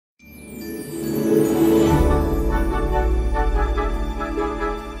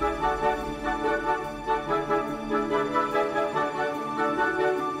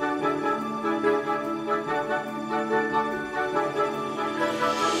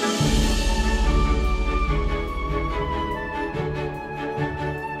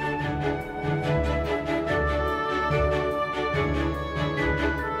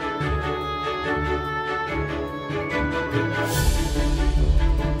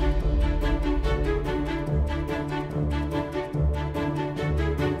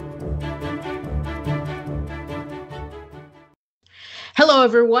Hello,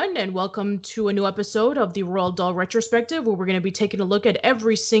 everyone, and welcome to a new episode of the Roald Dahl Retrospective, where we're going to be taking a look at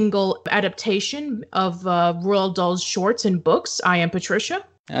every single adaptation of Roald Dahl's shorts and books. I am Patricia.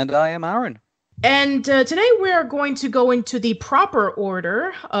 And I am Aaron. And today we are going to go into the proper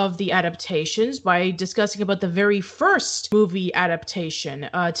order of the adaptations by discussing about the very first movie adaptation.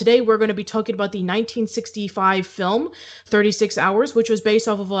 Today we're going to be talking about the 1965 film 36 Hours, which was based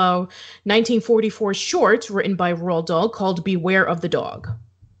off of a 1944 short written by Roald Dahl called Beware of the Dog.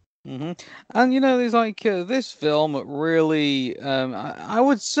 Mm-hmm. And there's this film really, I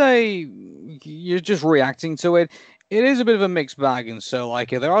would say you're just reacting to it. It is a bit of a mixed bag, and so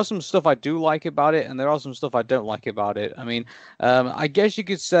there are some stuff I do like about it, and there are some stuff I don't like about it. I mean, I guess you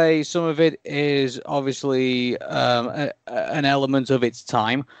could say some of it is obviously an element of its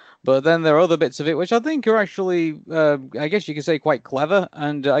time, but then there are other bits of it which I think are actually, I guess you could say, quite clever,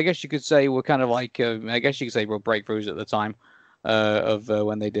 and I guess you could say were kind of I guess you could say were breakthroughs at the time of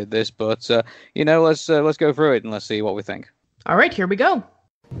when they did this. But let's go through it and let's see what we think. All right, here we go.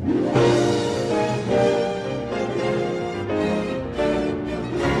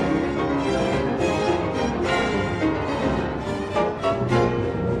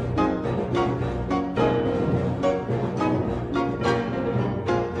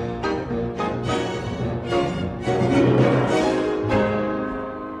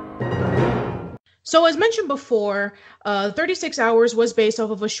 So as mentioned before, 36 Hours was based off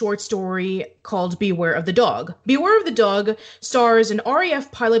of a short story called Beware of the Dog. Beware of the Dog stars an RAF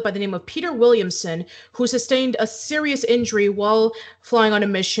pilot by the name of Peter Williamson, who sustained a serious injury while flying on a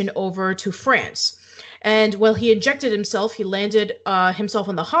mission over to France. And while he injected himself, he landed himself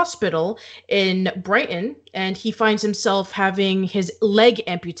in the hospital in Brighton, and he finds himself having his leg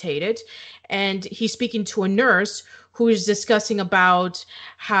amputated. And he's speaking to a nurse who is discussing about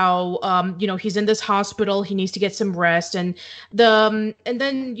how, he's in this hospital, he needs to get some rest. And then,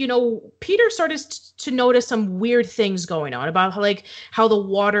 Peter started to notice some weird things going on about how the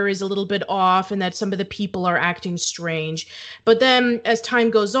water is a little bit off and that some of the people are acting strange. But then as time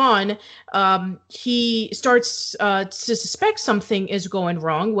goes on, he starts to suspect something is going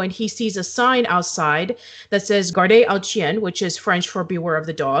wrong when he sees a sign outside that says Gardez au chien, which is French for Beware of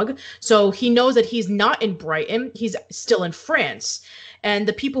the Dog. So he knows that he's not in Brighton, he's still in France. And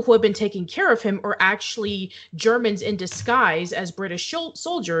the people who have been taking care of him are actually Germans in disguise as British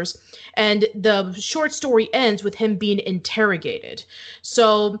soldiers. And the short story ends with him being interrogated.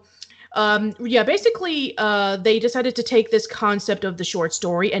 So basically, they decided to take this concept of the short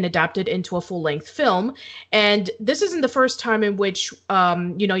story and adapt it into a full-length film. And this isn't the first time in which,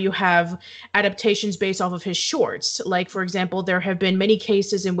 you have adaptations based off of his shorts. Like, for example, there have been many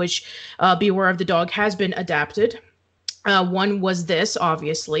cases in which Beware of the Dog has been adapted. One was this,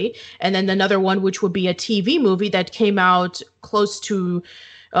 obviously, and then another one, which would be a TV movie that came out close to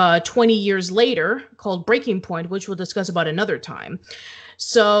 20 years later called Breaking Point, which we'll discuss about another time.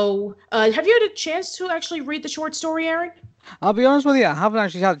 So, have you had a chance to actually read the short story, Aaron? I'll be honest with you, I haven't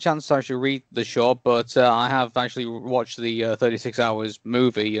actually had a chance to actually read the short, but I have actually watched the 36 Hours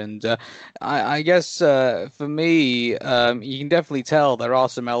movie, and I guess for me, you can definitely tell there are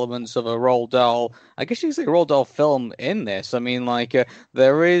some elements of a Roald Dahl, I guess you could say Roald Dahl film in this. I mean,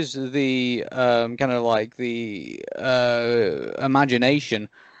 there is the imagination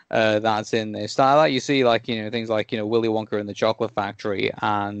that's in this. Like you see, things like Willy Wonka and the Chocolate Factory,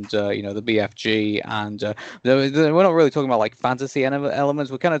 and the BFG, and we're not really talking about fantasy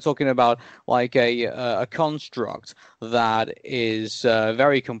elements. We're kind of talking about a construct that is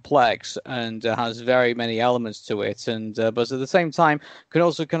very complex and has very many elements to it, and but at the same time can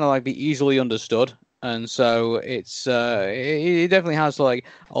also kind of be easily understood. And so it's it definitely has a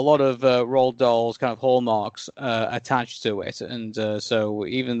lot of Roald Dahl's kind of hallmarks attached to it, and so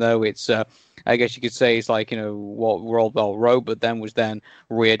even though it's I guess you could say it's what Roald Dahl wrote, but then was then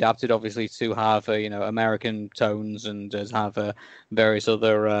readapted, obviously, to have American tones and have various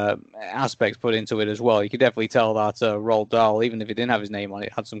other aspects put into it as well. You could definitely tell that Roald Dahl, even if it didn't have his name on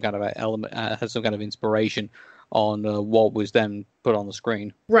it, had some kind of element, had some kind of inspiration on what was then put on the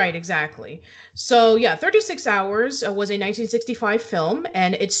screen. Right, exactly. So, 36 Hours was a 1965 film,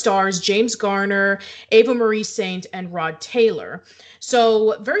 and it stars James Garner, Ava Marie Saint, and Rod Taylor.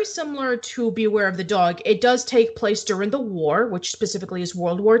 So, very similar to Beware of the Dog, it does take place during the war, which specifically is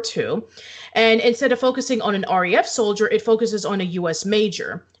World War II. And instead of focusing on an RAF soldier, it focuses on a U.S.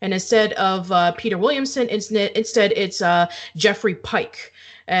 major. And instead of Peter Williamson, instead it's Jeffrey Pike.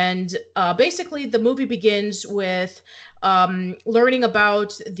 And basically, the movie begins with learning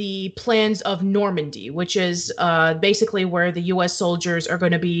about the plans of Normandy, which is basically where the U.S. soldiers are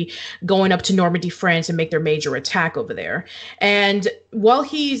going to be going up to Normandy, France, and make their major attack over there. And while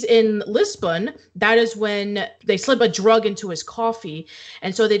he's in Lisbon, that is when they slip a drug into his coffee,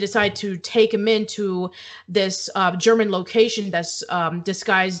 and so they decide to take him into this German location that's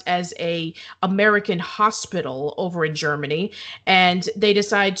disguised as a American hospital over in Germany, and they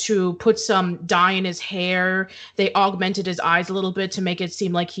decide to put some dye in his hair. They augmented his eyes a little bit to make it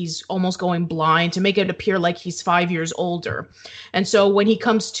seem like he's almost going blind, to make it appear like he's 5 years older. And so when he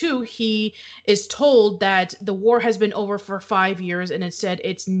comes to, he is told that the war has been over for 5 years, and it said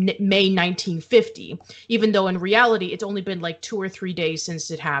it's May 1950, even though in reality it's only been like 2 or 3 days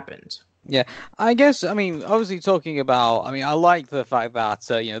since it happened. Yeah, I guess, I mean, obviously talking about, I mean, I like the fact that,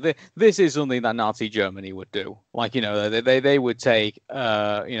 this is something that Nazi Germany would do. Like, they would take,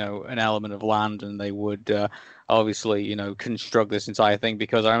 an element of land, and they would obviously, construct this entire thing,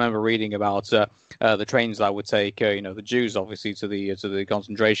 because I remember reading about the trains that would take, the Jews, obviously, to the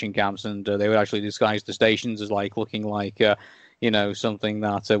concentration camps, and they would actually disguise the stations as, like, looking like something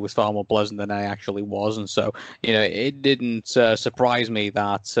that was far more pleasant than it actually was. And so, it didn't surprise me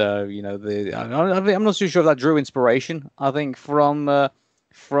that, I'm not too sure if that drew inspiration, I think, from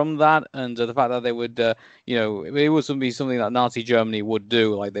that, and the fact that they would, it would be something that Nazi Germany would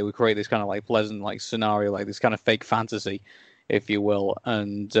do. Like, they would create this kind of, like, pleasant, like, scenario, like this kind of fake fantasy, if you will,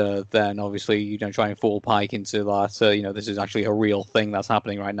 and then obviously try and fool Pike into that. This is actually a real thing that's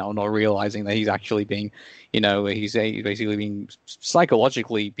happening right now, not realizing that he's actually being, he's basically being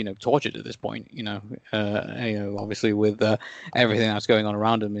psychologically, tortured at this point. Obviously with everything that's going on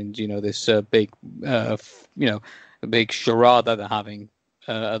around him, and this big, big charade that they're having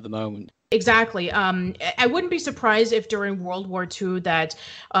at the moment. Exactly. I wouldn't be surprised if during World War II that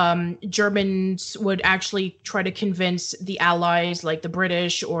Germans would actually try to convince the Allies, like the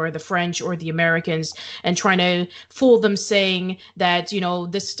British or the French or the Americans, and trying to fool them, saying that,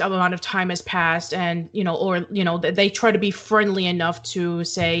 this amount of time has passed, and, they try to be friendly enough to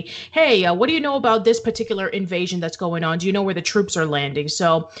say, hey, what do you know about this particular invasion that's going on? Do you know where the troops are landing?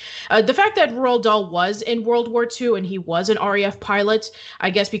 So the fact that Roald Dahl was in World War II and he was an RAF pilot, I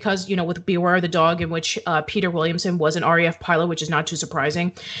guess because, with Beware the Dog, in which Peter Williamson was an RAF pilot, which is not too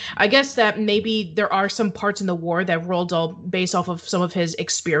surprising. I guess that maybe there are some parts in the war that Roald Dahl based off of some of his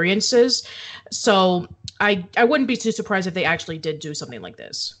experiences. So I wouldn't be too surprised if they actually did do something like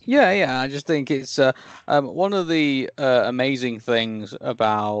this. Yeah. I just think it's one of the amazing things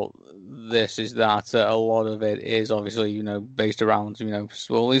about this is that a lot of it is obviously based around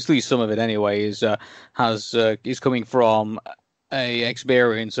well, at least some of it anyway is coming from a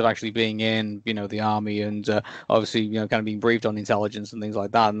experience of actually being in, the army, and obviously, kind of being briefed on intelligence and things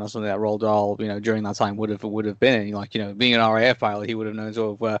like that, and that's something that Roald Dahl, during that time would have been. Like, being an RAF pilot, he would have known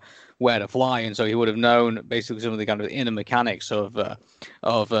sort of where to fly, and so he would have known basically some of the kind of inner mechanics of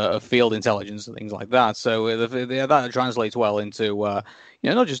field intelligence and things like that. So that translates well into,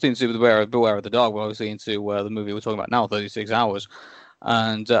 not just into Beware of the Dog, but obviously into the movie we're talking about now, 36 Hours.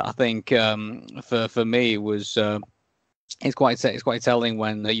 And I think for me it was. It's quite telling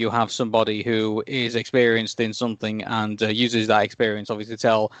when you have somebody who is experienced in something and uses that experience, obviously, to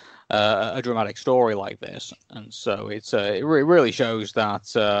tell a dramatic story like this. And so it really shows that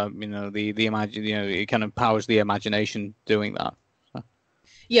it kind of powers the imagination doing that.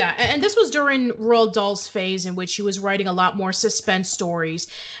 Yeah, and this was during Roald Dahl's phase in which he was writing a lot more suspense stories.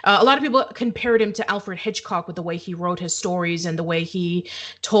 A lot of people compared him to Alfred Hitchcock with the way he wrote his stories and the way he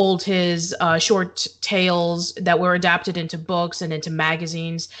told his short tales that were adapted into books and into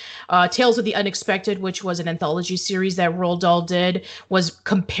magazines. Tales of the Unexpected, which was an anthology series that Roald Dahl did, was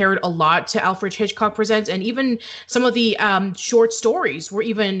compared a lot to Alfred Hitchcock Presents, and even some of the short stories were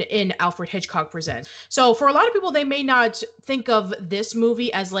even in Alfred Hitchcock Presents. So for a lot of people, they may not think of this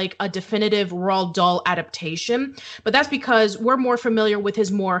movie as like a definitive Roald Dahl adaptation, but that's because we're more familiar with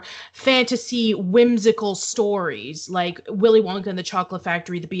his more fantasy, whimsical stories like Willy Wonka and the Chocolate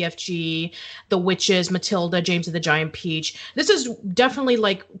Factory, the BFG, The Witches, Matilda, James and the Giant Peach. This is definitely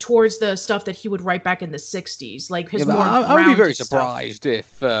like towards the stuff that he would write back in the 60s, like his more I would be very surprised stuff.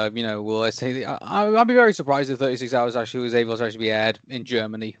 if, I'd be very surprised if 36 Hours actually was able to actually be aired in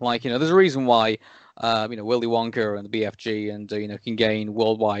Germany. Like, there's a reason why Willy Wonka and the BFG and can gain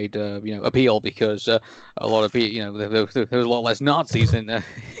worldwide appeal, because a lot of people, there was a lot less Nazis in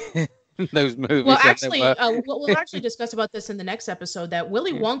those Well, movies than they actually, were. we'll actually discuss about this in the next episode. That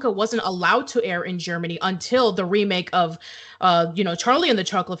Willy Wonka wasn't allowed to air in Germany until the remake of, Charlie and the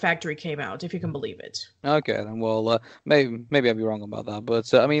Chocolate Factory came out, if you can believe it. Okay, then. Well, maybe I'll be wrong about that,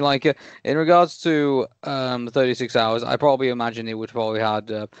 but I mean, like in regards to the 36 hours, I probably imagine it would probably had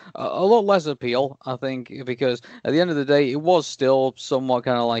a lot less appeal. I think because at the end of the day, it was still somewhat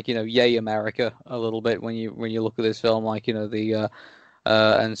kind of like yay America a little bit when you look at this film, like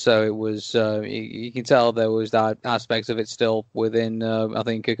and so it was. You can tell there was that aspects of it still within. I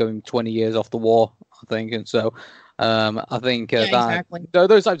think going 20 years off the war. I think, and so. I think Yeah, that exactly.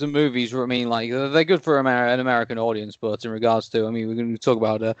 those types of movies, I mean, like they're good for an American audience, but in regards to, I mean, we're going to talk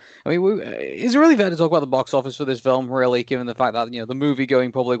about. I mean, is it really fair to talk about the box office for this film? Really, given the fact that the movie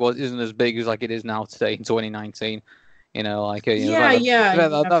going public isn't as big as like it is now today in 2019. Like the Yeah, fact yeah, that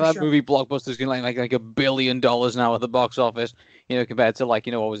yeah, for that sure. movie Blockbuster's going to like $1 billion now at the box office. Compared to like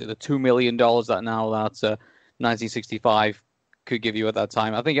what was it, the $2 million that now that 1965 could give you at that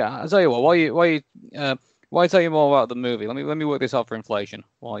time. I think I'll tell you what. Why tell you more about the movie? Let me work this out for inflation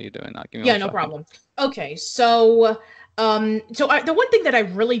while you're doing that. Give me Yeah, one no second. problem. Okay, so the one thing that I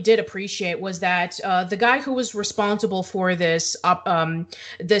really did appreciate was that the guy who was responsible for this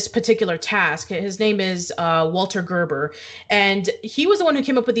particular task, his name is Walter Gerber, and he was the one who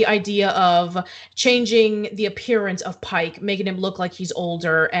came up with the idea of changing the appearance of Pike, making him look like he's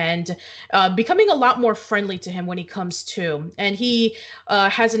older, and becoming a lot more friendly to him when he comes to. And he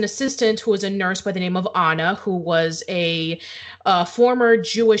has an assistant who is a nurse by the name of Anna, who was a former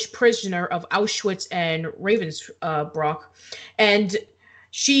Jewish prisoner of Auschwitz and Ravensbrück, and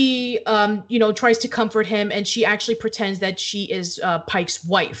she, tries to comfort him, and she actually pretends that she is Pike's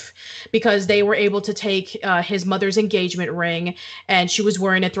wife because they were able to take his mother's engagement ring, and she was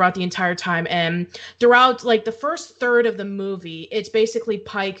wearing it throughout the entire time. And throughout, like the first third of the movie, it's basically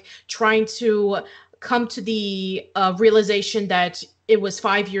Pike trying to come to the realization that it was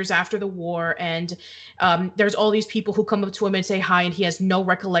 5 years after the war, and there's all these people who come up to him and say hi, and he has no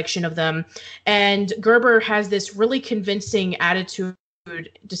recollection of them. And Gerber has this really convincing attitude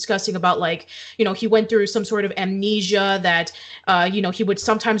discussing about, like, he went through some sort of amnesia that he would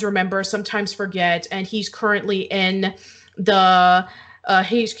sometimes remember, sometimes forget, and he's currently in the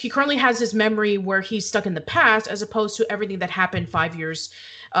he currently has his memory where he's stuck in the past, as opposed to everything that happened 5 years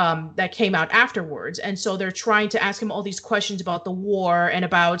that came out afterwards. And so they're trying to ask him all these questions about the war and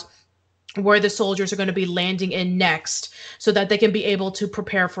about where the soldiers are going to be landing in next, so that they can be able to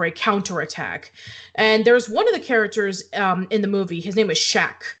prepare for a counterattack. And there's one of the characters in the movie, his name is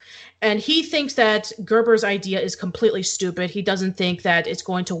Shaq. And he thinks that Gerber's idea is completely stupid. He doesn't think that it's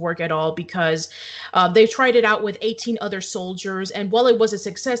going to work at all because they've tried it out with 18 other soldiers. And while it was a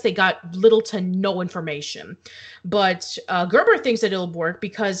success, they got little to no information. But Gerber thinks that it'll work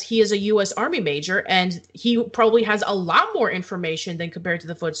because he is a U.S. Army major, and he probably has a lot more information than compared to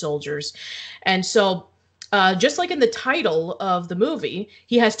the foot soldiers. And so just like in the title of the movie,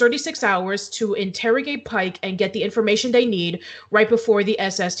 he has 36 hours to interrogate Pike and get the information they need right before the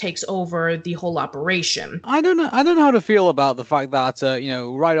SS takes over the whole operation. I don't know. I don't know how to feel about the fact that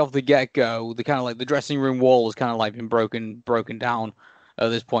right off the get go, the kind of like the dressing room wall has kind of like been broken down at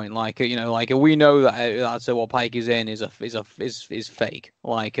this point. Like like we know that that's what Pike is in is fake.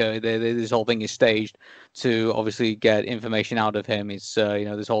 Like this whole thing is staged to obviously get information out of him. It's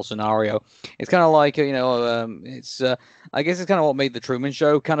this whole scenario. It's kind of like it's I guess it's kind of what made the Truman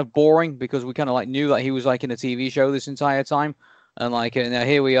Show kind of boring, because we kind of like knew that he was like in a TV show this entire time. And like, now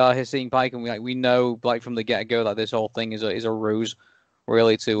here we are, here seeing Pike, and we know like from the get go that this whole thing is a ruse,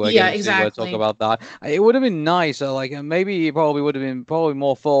 really, to Yeah, get him to talk exactly. about that. It would have been nice, maybe it probably would have been probably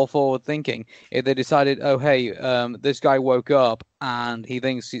more forward thinking if they decided, oh hey, this guy woke up and he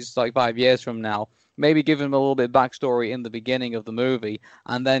thinks it's like 5 years from now. Maybe give him a little bit backstory in the beginning of the movie,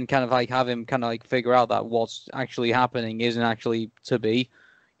 and then kind of like have him kind of like figure out that what's actually happening isn't actually to be.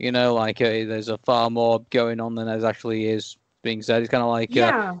 There's a far more going on than there actually is being said. It's kind of like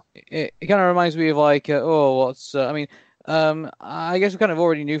Yeah. it kind of reminds me of like I mean, I guess we kind of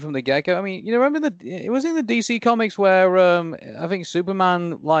already knew from the get-go. I mean, remember it was in the DC comics where I think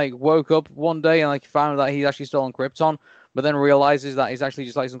Superman like woke up one day and like found that he's actually still on Krypton, but then realizes that he's actually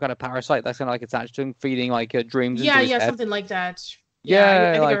just like some kind of parasite that's kind of like attached to him, feeding like dreams into Yeah, his yeah, head. something like that. Yeah, I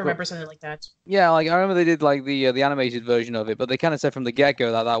Yeah, think I like remember something like that. yeah, like I remember they did like the animated version of it, but they kind of said from the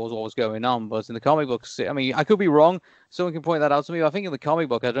get-go that that was what was going on. But in the comic books, I mean, I could be wrong. Someone can point that out to me. But I think in the comic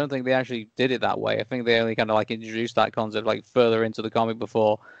book, I don't think they actually did it that way. I think they only kind of like introduced that concept like further into the comic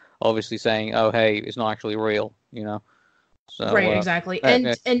before, obviously saying, "Oh, hey, it's not actually real," So, Right, exactly.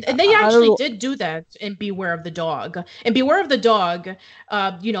 yeah. And they I actually know. did do that in Beware of the Dog. In Beware of the Dog,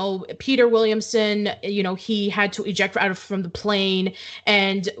 Peter Williamson, he had to eject from the plane,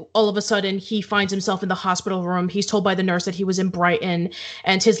 and all of a sudden he finds himself in the hospital room. He's told by the nurse that he was in Brighton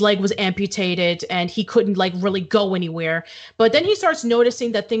and his leg was amputated and he couldn't like really go anywhere. But then he starts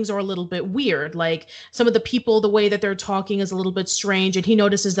noticing that things are a little bit weird. Like some of the people, the way that they're talking is a little bit strange, and he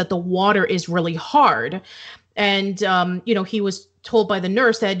notices that the water is really hard. And he was told by the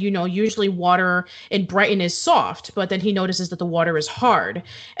nurse that usually water in Brighton is soft, but then he notices that the water is hard.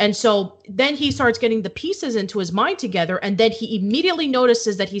 And so then he starts getting the pieces into his mind together, and then he immediately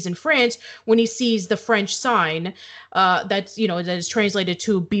notices that he's in France when he sees the French sign that is translated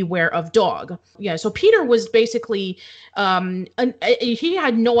to "Beware of Dog." Yeah, so Peter was basically he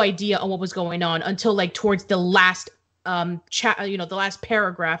had no idea on what was going on until like towards the last the last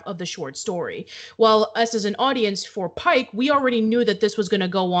paragraph of the short story. Well, us as an audience for Pike, we already knew that this was going to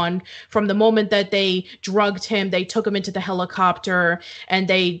go on from the moment that they drugged him. They took him into the helicopter, and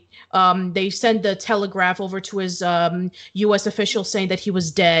they sent the telegraph over to his U.S. official saying that he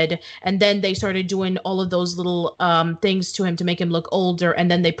was dead. And then they started doing all of those little things to him to make him look older. And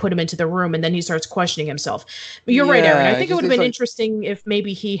then they put him into the room, and then he starts questioning himself. But you're right, Aaron. I think it would have been interesting if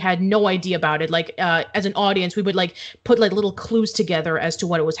maybe he had no idea about it. Like as an audience, we would like put like little clues together as to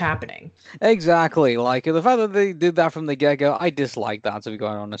what was happening. Exactly. Like the fact that they did that from the get-go, I dislike that, to be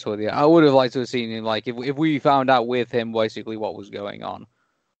quite honest with you. I would have liked to have seen him, like, if we found out with him basically what was going on.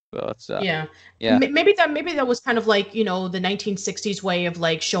 But yeah. Yeah. Maybe that was kind of like, the 1960s way of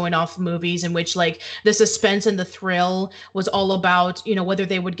like showing off movies in which like the suspense and the thrill was all about, whether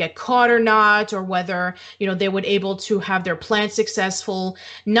they would get caught or not, or whether, they would able to have their plan successful,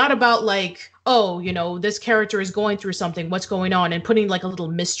 not about like, oh, this character is going through something, what's going on, and putting like a little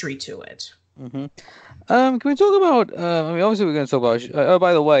mystery to it. Mm-hmm. Can we talk about? I mean, obviously we're going to talk about. Oh,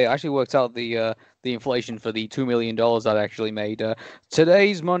 by the way, I actually worked out the inflation for the $2 million that actually made.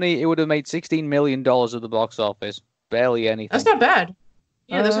 Today's money, it would have made $16 million at the box office. Barely anything. That's not bad.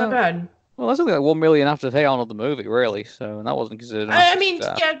 Yeah, that's not bad. Well, that's only like $1 million after the on of the movie, really. So and that wasn't considered. I mean,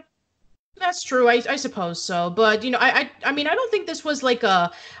 yeah, that's true. I suppose so. But I mean, I don't think this was like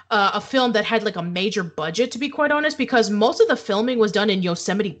a film that had like a major budget, to be quite honest, because most of the filming was done in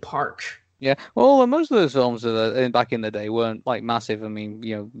Yosemite Park. Yeah, well, most of those films back in the day weren't like massive. I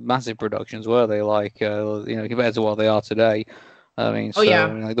mean, massive productions, were they? Like, compared to what they are today. I mean, so yeah.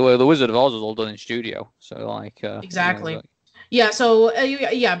 Like the Wizard of Oz was all done in studio. So like, exactly. Yeah, so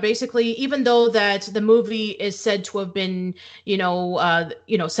basically, even though that the movie is said to have been,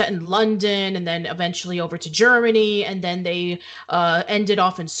 set in London and then eventually over to Germany, and then they ended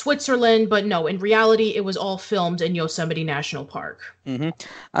off in Switzerland, but no, in reality, it was all filmed in Yosemite National Park. Mm-hmm.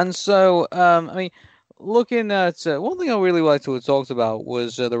 And so, I mean, looking at one thing I really liked to have talked about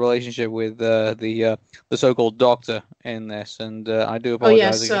was the relationship with the so-called doctor in this, and I do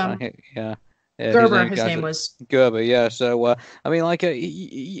apologize. Oh yes, yeah. Gerber, his name was Gerber. Yeah. So I mean, like,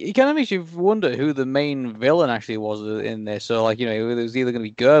 it kind of makes you wonder who the main villain actually was in this. So like, it was either going to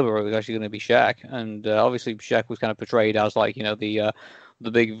be Gerber or it was actually going to be Shaq, and obviously Shaq was kind of portrayed as like the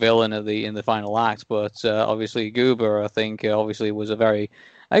big villain in the final act, but obviously Gerber, I think, obviously was a very,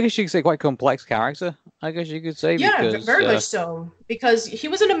 I guess you could say, quite complex character. I guess you could say. Yeah, because, very much so. Because he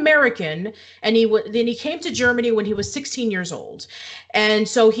was an American, and then he came to Germany when he was 16 years old, and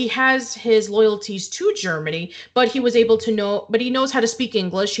so he has his loyalties to Germany. But he was able to know, but he knows how to speak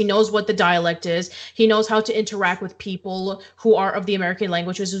English. He knows what the dialect is. He knows how to interact with people who are of the American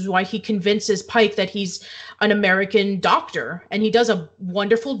language. This is why he convinces Pike that he's an American doctor, and he does a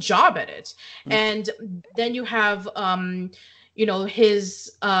wonderful job at it. Mm-hmm. And then you have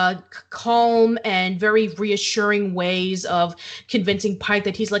his calm and very reassuring ways of convincing Pike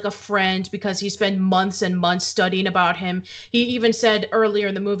that he's like a friend, because he spent months and months studying about him. He even said earlier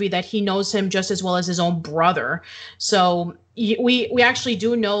in the movie that he knows him just as well as his own brother. So we actually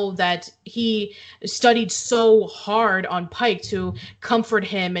do know that he studied so hard on Pike to comfort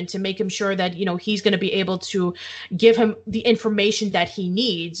him and to make him sure that he's going to be able to give him the information that he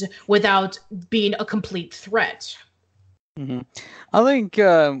needs without being a complete threat. Mm-hmm. I think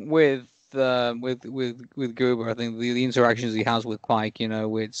with Gerber, I think the interactions he has with Pike,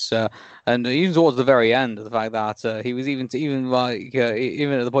 it's and even towards the very end, the fact that he was even at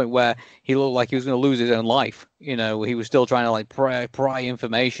the point where he looked like he was going to lose his own life, he was still trying to like pry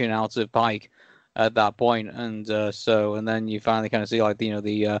information out of Pike at that point, and then you finally kind of see like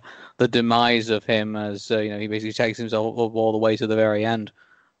the demise of him as he basically takes himself up all the way to the very end.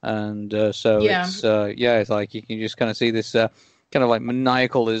 And it's like you can just kind of see this kind of like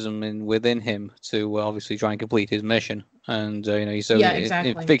maniacalism within him to obviously try and complete his mission. and he's so Yeah,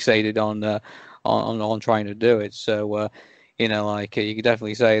 exactly. fixated on trying to do it. So like you could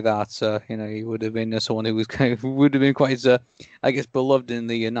definitely say that he would have been someone who was who would have been quite I guess beloved in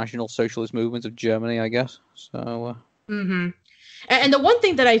the National Socialist movement of Germany, I guess. So Hmm. And the one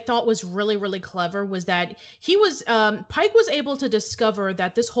thing that I thought was really, really clever was that Pike was able to discover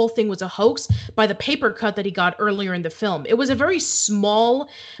that this whole thing was a hoax by the paper cut that he got earlier in the film. It was a very small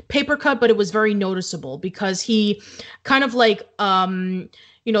paper cut, but it was very noticeable because he kind of like,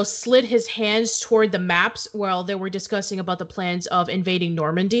 slid his hands toward the maps while they were discussing about the plans of invading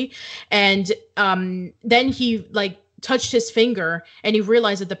Normandy. And then he like touched his finger and he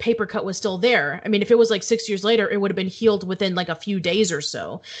realized that the paper cut was still there. I mean, if it was like 6 years later, it would have been healed within like a few days or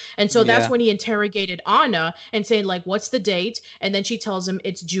so. And so that's yeah. when he interrogated Anna and saying like, "What's the date?" And then she tells him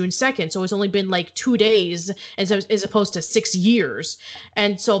it's June 2nd. So it's only been like 2 days as opposed to 6 years.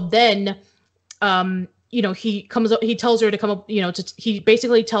 And so then he tells her to come up, he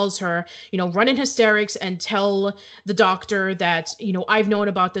basically tells her, run in hysterics and tell the doctor that, I've known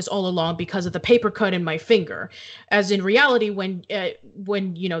about this all along because of the paper cut in my finger. As in reality, when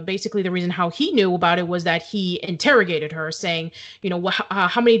basically the reason how he knew about it was that he interrogated her saying,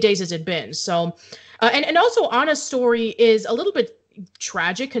 how many days has it been? So, and also Anna's story is a little bit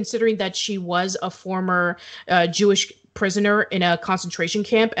tragic considering that she was a former Jewish prisoner in a concentration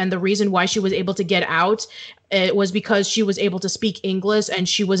camp, and the reason why she was able to get out it was because she was able to speak English and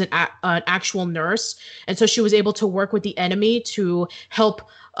she was an actual nurse, and so she was able to work with the enemy to help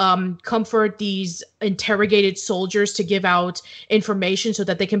comfort these interrogated soldiers to give out information so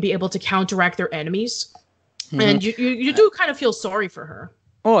that they can be able to counteract their enemies. Hmm. And you do kind of feel sorry for her.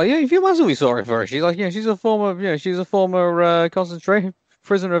 Oh yeah, you feel massively sorry for her. She's like, she's a former concentration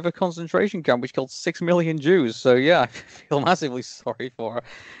prisoner of a concentration camp which killed 6 million Jews. So yeah, I feel massively sorry for her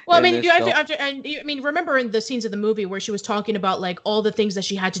Well, I in mean, this you have to, film. after, and I mean, remember in the scenes of the movie where she was talking about like all the things that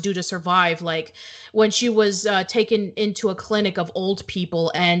she had to do to survive, like when she was taken into a clinic of old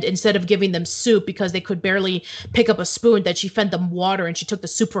people, and instead of giving them soup because they could barely pick up a spoon, that she fed them water and she took the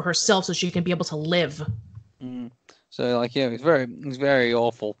soup for herself so she can be able to live. Mm. So like yeah, it's very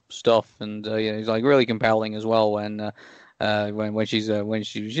awful stuff, and it's like really compelling as well when she's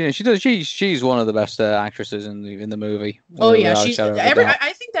she does she's one of the best actresses in the movie Oh yeah, without a she's shadow of a every. I doubt.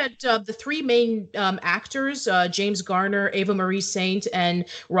 I think that the three main actors, James Garner, Ava Marie Saint, and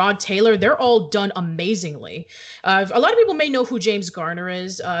Rod Taylor, they're all done amazingly. A lot of people may know who James Garner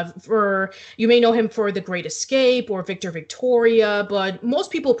is. For you may know him for The Great Escape or Victor Victoria, but most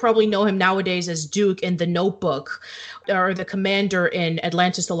people probably know him nowadays as Duke in The Notebook, or the commander in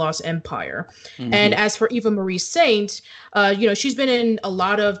Atlantis: The Lost Empire. And Hmm. as for Eva Marie Saint, she's been in a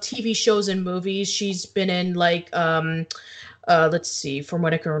lot of TV shows and movies. She's been in like let's see, from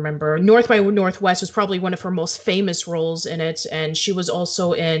what I can remember, North by Northwest was probably one of her most famous roles in it, and she was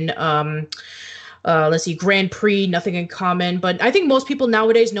also in let's see, Grand Prix, Nothing in Common. But I think most people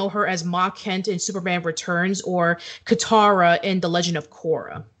nowadays know her as Ma Kent in Superman Returns or Katara in The Legend of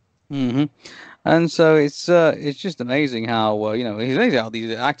Korra. Hmm. And so it's just amazing how it's amazing how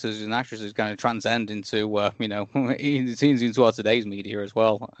these actors and actresses kind of transcend into into our today's media as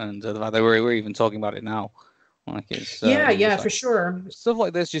well, and the fact that we're even talking about it now, like Yeah, it's yeah, just for like sure. stuff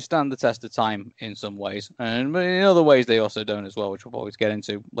like this just stand the test of time in some ways, and but in other ways they also don't as well, which we'll always get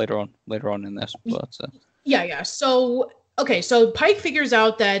into later on in this. But Yeah, yeah. So, okay, so Pike figures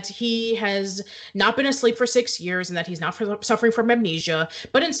out that he has not been asleep for 6 years and that he's not suffering from amnesia,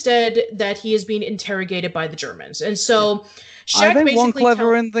 but instead that he is being interrogated by the Germans. And yeah. so I Shaq think one basically tells.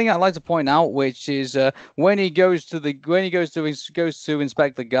 clever thing I'd like to point out, which is when he goes to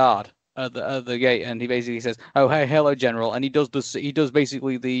inspect the guard at the gate, and he basically says, "Oh, hey, hello, General," and he does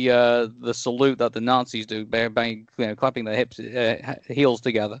basically the salute that the Nazis do, by clapping their heels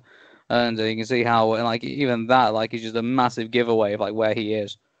together, and you can see how, and like even that, like, is just a massive giveaway of like where he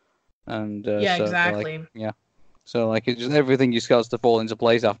is, and Yeah, so like exactly. yeah, so like it's just everything just starts to fall into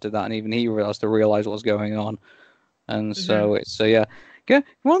place after that, and even he has to realize what's going on. And Hmm. so it's so yeah.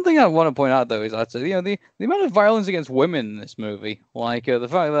 One thing I want to point out though is that the amount of violence against women in this movie, like the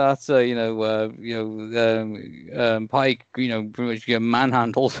fact that Pike pretty much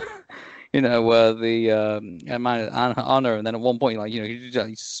manhandles the man Anna, and then at one point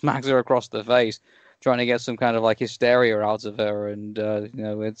he smacks her across the face, trying to get some kind of like hysteria out of her, and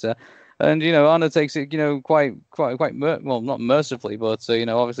it's and Anna takes it well, not mercifully, but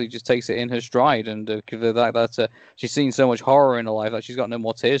obviously just takes it in her stride, and the fact that she's seen so much horror in her life that she's got no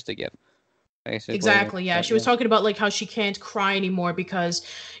more tears to give. basically. Exactly. Yeah. But She was talking about like how she can't cry anymore because,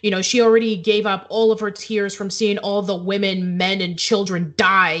 she already gave up all of her tears from seeing all the women, men, and children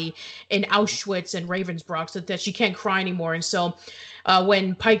die in Auschwitz and Ravensbrück, so that she can't cry anymore. And so,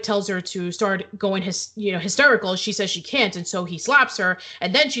 when Pike tells her to start going hysterical, she says she can't, and so he slaps her,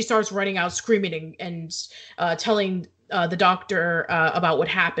 and then she starts running out screaming and telling the doctor about what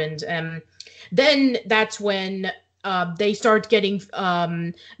happened. And then that's when they start getting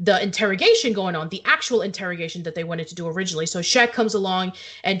the interrogation going on, the actual interrogation that they wanted to do originally. So Shek comes along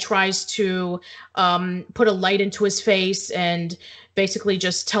and tries to put a light into his face and basically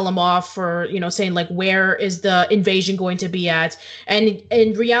just tell him off for, saying like, where is the invasion going to be at? And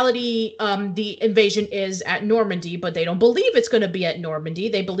in reality, the invasion is at Normandy, but they don't believe it's going to be at Normandy.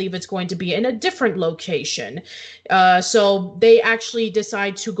 They believe it's going to be in a different location. So they actually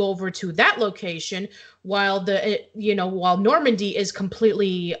decide to go over to that location while while Normandy is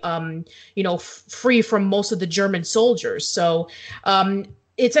completely free from most of the German soldiers. So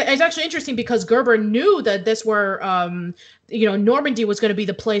it's actually interesting because Gerber knew that this were Normandy was going to be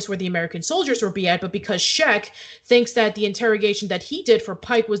the place where the American soldiers would be at, but because Shek thinks that the interrogation that he did for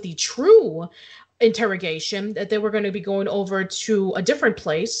Pike was the true interrogation, that they were going to be going over to a different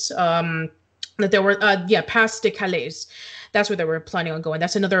place, that they were past de Calais. That's where they were planning on going.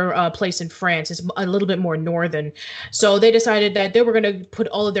 That's another place in France. It's a little bit more northern. So they decided that they were going to put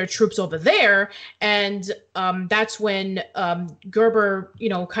all of their troops over there. And that's when Gerber,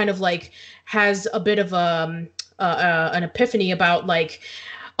 kind of like has a bit of an epiphany about like,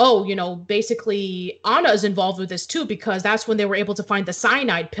 oh, basically Anna is involved with this too, because that's when they were able to find the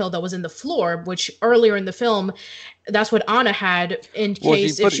cyanide pill that was in the floor, which earlier in the film, that's what Anna had in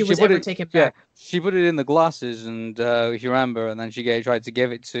case if she was ever taken back. Yeah, she put it in the glasses, and if you remember, and then she tried to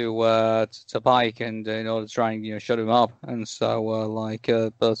give it to Pike, and in order to try and shut him up, and so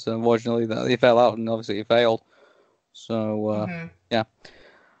but unfortunately he fell out, and obviously he failed. So yeah.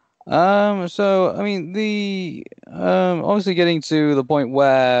 So I mean, the obviously getting to the point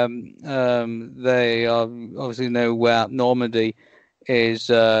where they obviously know where Normandy is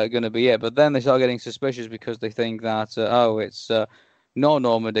going to be it, but then they start getting suspicious because they think that it's not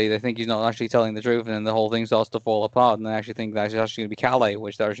Normandy. They think he's not actually telling the truth, and then the whole thing starts to fall apart, and they actually think that it's actually going to be Calais,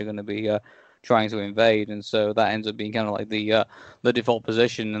 which they're actually going to be trying to invade, and so that ends up being kind of like the default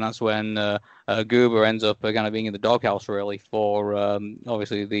position, and that's when Goober ends up kind of being in the doghouse really for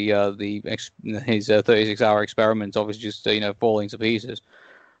obviously his 36-hour experiment, obviously just falling to pieces.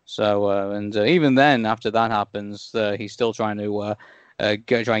 So and even then, after that happens, he's still trying to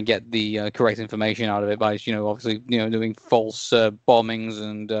try and get the correct information out of it by obviously doing false bombings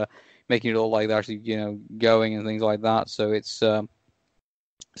and making it look like they're actually going and things like that. So it's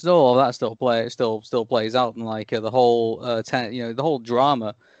still all of that still plays out, and like the whole the whole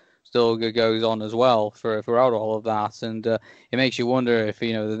drama still goes on as well throughout all of that, and it makes you wonder if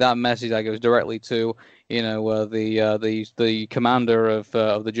that message that goes directly to the commander of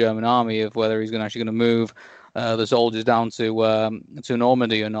the German army, of whether he's actually going to move the soldiers down to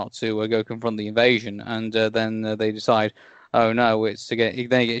Normandy or not to go confront the invasion, and then they decide, oh no, it's to get.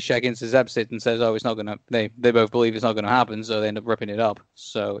 Then he gets Shek intercepts it and says, oh, it's not gonna. They both believe it's not gonna happen, so they end up ripping it up.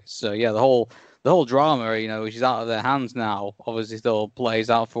 So it's the whole drama, which is out of their hands now, obviously still plays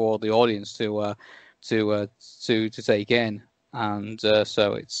out for the audience to take in. And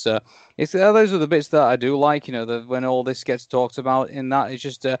so it's those are the bits that I do like, when all this gets talked about. In that, it's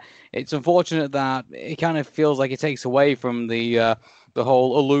just it's unfortunate that it kind of feels like it takes away from the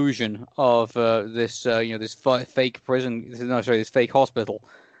whole illusion of this this fake prison, this fake hospital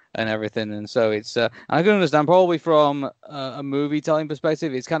and everything. And so it's I can understand probably from a movie telling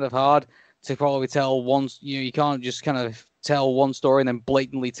perspective, it's kind of hard to probably tell one. You can't just kind of tell one story and then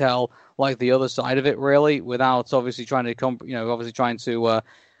blatantly tell like the other side of it really, without obviously trying to cause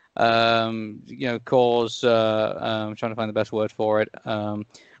I'm trying to find the best word for it.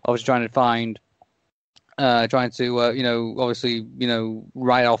 Obviously trying to find obviously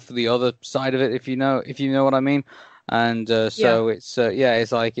write off the other side of it, if you know what I mean. And so it's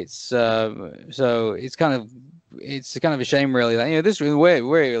kind of a shame really that this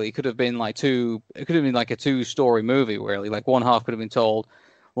really could have been like a two-story movie really. Like one half could have been told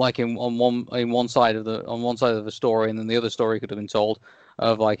like on one side of the story, and then the other story could have been told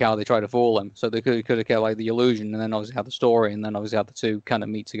of like how they try to fool him. So they could have kept like the illusion, and then obviously have the story, and then obviously have the two kind of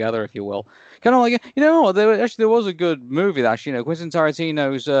meet together, if you will. Kind of like there was a good movie that actually Quentin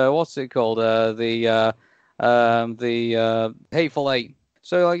Tarantino's what's it called the Hateful Eight.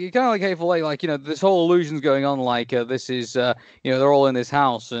 So like you kind of like Hateful Eight, like this whole illusion's going on, like this is they're all in this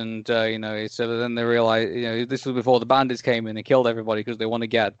house, and it's then they realize this was before the bandits came in and killed everybody because they want to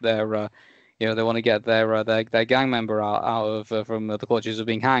get their they want to get their gang member out of from the clutches of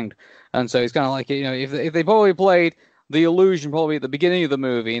being hanged. And so it's kind of like, if they probably played the illusion probably at the beginning of the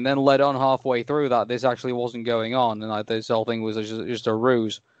movie and then led on halfway through that this actually wasn't going on and like this whole thing was just a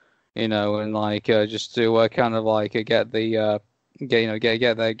ruse, and like just to kind of like get the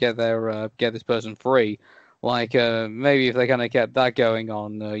get this person free. Like maybe if they kind of kept that going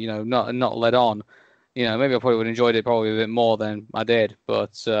on, not led on, maybe I probably would have enjoyed it probably a bit more than I did.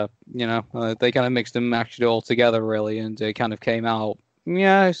 But they kind of mixed and matched it all together really, and it kind of came out,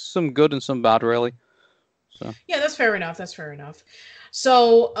 some good and some bad really. So yeah, that's fair enough. That's fair enough.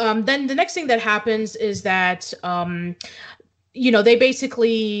 So then the next thing that happens is that they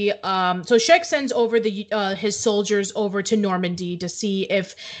basically so Shek sends over his soldiers over to Normandy to see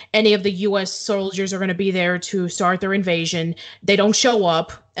if any of the US soldiers are going to be there to start their invasion. They don't show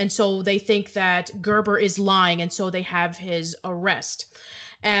up, and so they think that Gerber is lying, and so they have his arrest.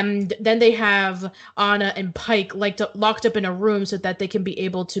 And then they have Anna and Pike locked up in a room so that they can be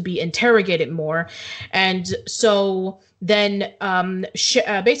able to be interrogated more. And so then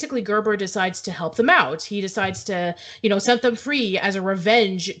basically Gerber decides to help them out. He decides to, set them free as a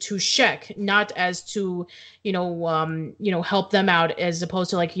revenge to Shek, not as to, help them out as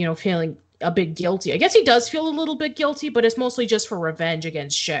opposed to like, feeling a bit guilty. I guess he does feel a little bit guilty, but it's mostly just for revenge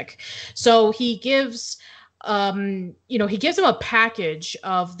against Shek. So he gives he gives him a package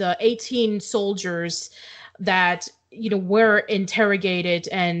of the 18 soldiers that were interrogated,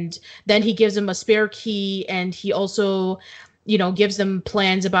 and then he gives them a spare key, and he also gives them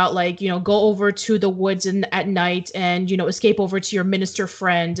plans about like go over to the woods at night and escape over to your minister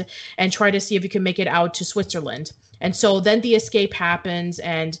friend and try to see if you can make it out to Switzerland. And so then the escape happens,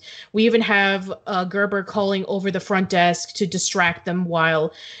 and we even have Gerber calling over the front desk to distract them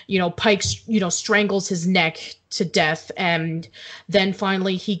while Pike strangles his neck to death. And then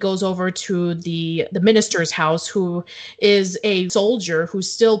finally he goes over to the minister's house, who is a soldier who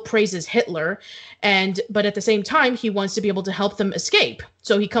still praises Hitler, but at the same time he wants to be able to help them escape.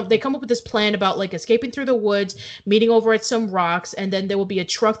 So they come up with this plan about like escaping through the woods, meeting over at some rocks, and then there will be a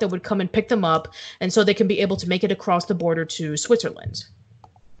truck that would come and pick them up, and so they can be able to make it across the border to Switzerland.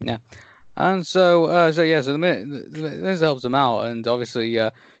 Yeah. And so the minute this helps them out, and obviously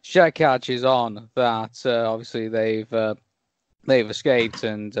Shek catches on that obviously they've escaped,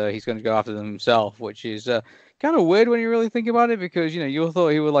 and he's going to go after them himself, which is kind of weird when you really think about it, because you thought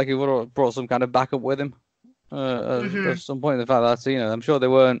he would have brought some kind of backup with him at some point. The fact that I'm sure they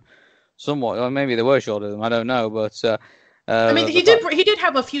weren't somewhat, or maybe they were short of them. I don't know, but. I mean, he did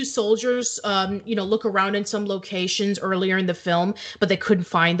have a few soldiers, look around in some locations earlier in the film, but they couldn't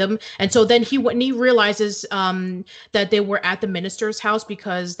find them. And so then when he realizes that they were at the minister's house,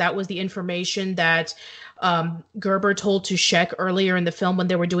 because that was the information that Gerber told to Shek earlier in the film when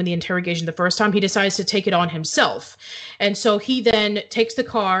they were doing the interrogation the first time, he decides to take it on himself. And so he then takes the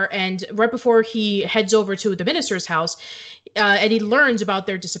car, and right before he heads over to the minister's house, and he learns about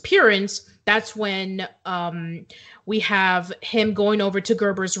their disappearance, that's when we have him going over to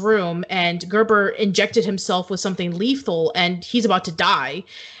Gerber's room, and Gerber injected himself with something lethal, and he's about to die.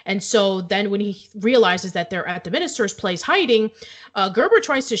 And so then when he realizes that they're at the minister's place hiding, Gerber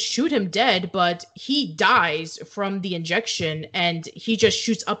tries to shoot him dead, but he dies from the injection, and he just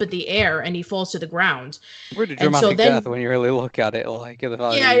shoots up in the air and he falls to the ground. Pretty dramatic death when you really look at it.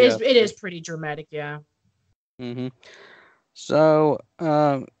 It is pretty dramatic, yeah. Mm-hmm. So,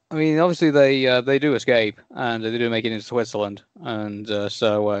 I mean, obviously they do escape, and they do make it into Switzerland, and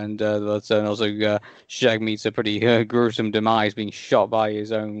also Shag meets a pretty gruesome demise, being shot by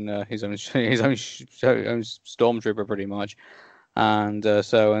his own stormtrooper, pretty much, and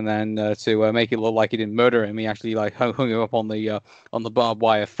then to make it look like he didn't murder him, he actually like hung him up on the barbed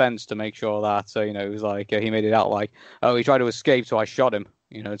wire fence to make sure that it was like he made it out like, oh, he tried to escape, so I shot him,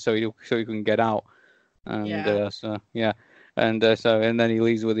 so he couldn't get out, and yeah. And then he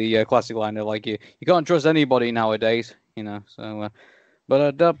leaves with the classic line of like, you can't trust anybody nowadays, So,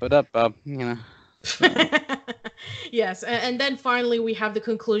 Yes, and then finally we have the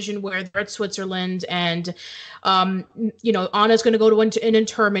conclusion where they're at Switzerland, and Anna's going to go to an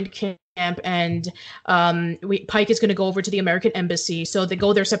internment camp, and Pike is going to go over to the American embassy. So they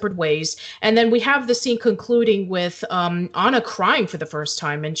go their separate ways, and then we have the scene concluding with Anna crying for the first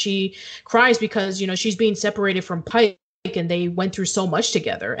time, and she cries because she's being separated from Pike, and they went through so much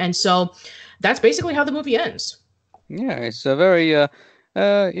together. And so that's basically how the movie ends. Yeah, it's a very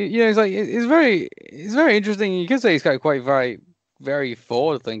it's very interesting. You could say it's quite very very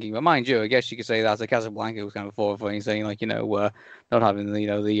forward thinking. But mind you, I guess you could say that Casablanca was kind of forward thinking, saying like, not having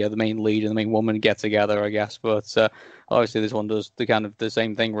the main lead and the main woman get together, I guess. But obviously this one does the kind of the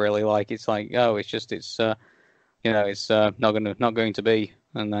same thing, really. Like it's like, oh, it's not going to be,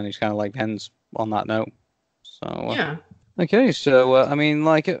 and then it's kind of like ends on that note. So Yeah. Okay, so I mean,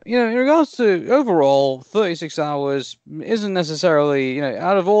 like, in regards to overall, 36 Hours isn't necessarily,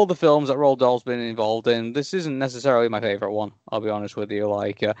 out of all the films that Roald Dahl's been involved in, this isn't necessarily my favorite one. I'll be honest with you.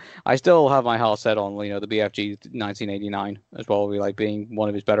 Like, I still have my heart set on, the BFG 1989 as well, like being one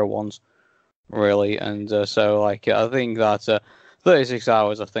of his better ones, really. And so, like, I think that 36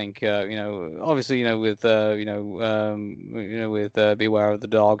 Hours, I think, obviously, with Beware of the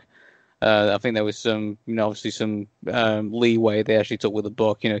Dog. I think there was some, obviously some leeway they actually took with the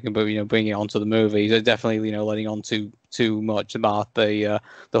book, bringing it onto the movie. They're definitely, letting on too much about the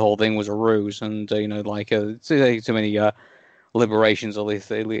whole thing was a ruse, and too many liberations, at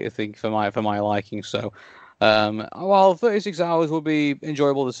least I think for my liking. So, while 36 Hours would be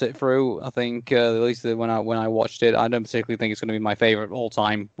enjoyable to sit through, I think at least when I watched it, I don't particularly think it's going to be my favorite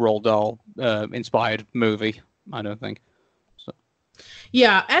all-time Roald Dahl inspired movie. I don't think.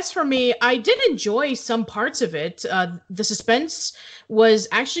 Yeah, as for me, I did enjoy some parts of it. The suspense was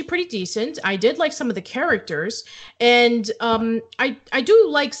actually pretty decent. I did like some of the characters, and I do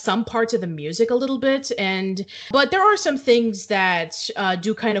like some parts of the music a little bit. But there are some things that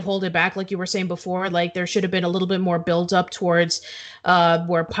do kind of hold it back, like you were saying before. Like there should have been a little bit more build up towards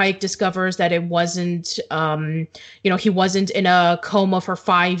where Pike discovers that it wasn't, he wasn't in a coma for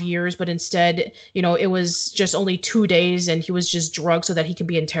 5 years, but instead, it was just only 2 days, and he was just drugged so that he can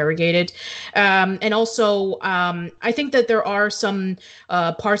be interrogated. And also, I think that there are some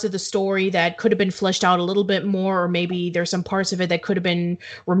parts of the story that could have been fleshed out a little bit more, or maybe there's some parts of it that could have been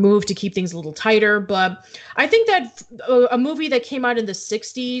removed to keep things a little tighter. But I think that a movie that came out in the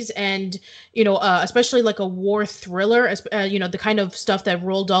 60s and, especially like a war thriller, the kind of stuff that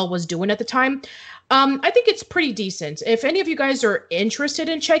Roald Dahl was doing at the time, I think it's pretty decent. If any of you guys are interested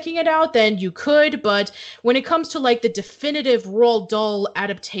in checking it out, then you could. But when it comes to like the definitive Roald Dahl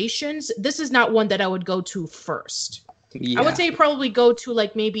adaptations, this is not one that I would go to first. Yeah. I would say probably go to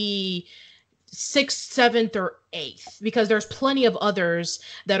like maybe 6th, 7th, or 8th, because there's plenty of others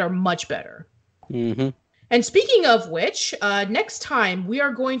that are much better. Mm-hmm. And speaking of which, next time we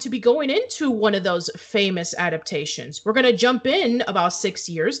are going to be going into one of those famous adaptations. We're going to jump in about 6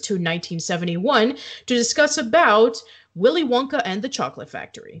 years to 1971 to discuss about Willy Wonka and the Chocolate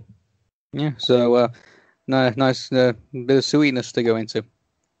Factory. Yeah, so nice bit of sweetness to go into.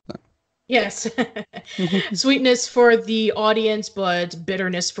 Yes, sweetness for the audience, but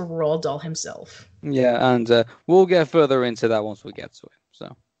bitterness for Roald Dahl himself. Yeah, and we'll get further into that once we get to it.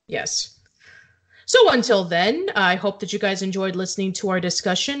 So yes. So until then, I hope that you guys enjoyed listening to our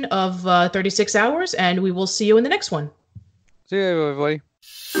discussion of 36 Hours, and we will see you in the next one. See you, everybody.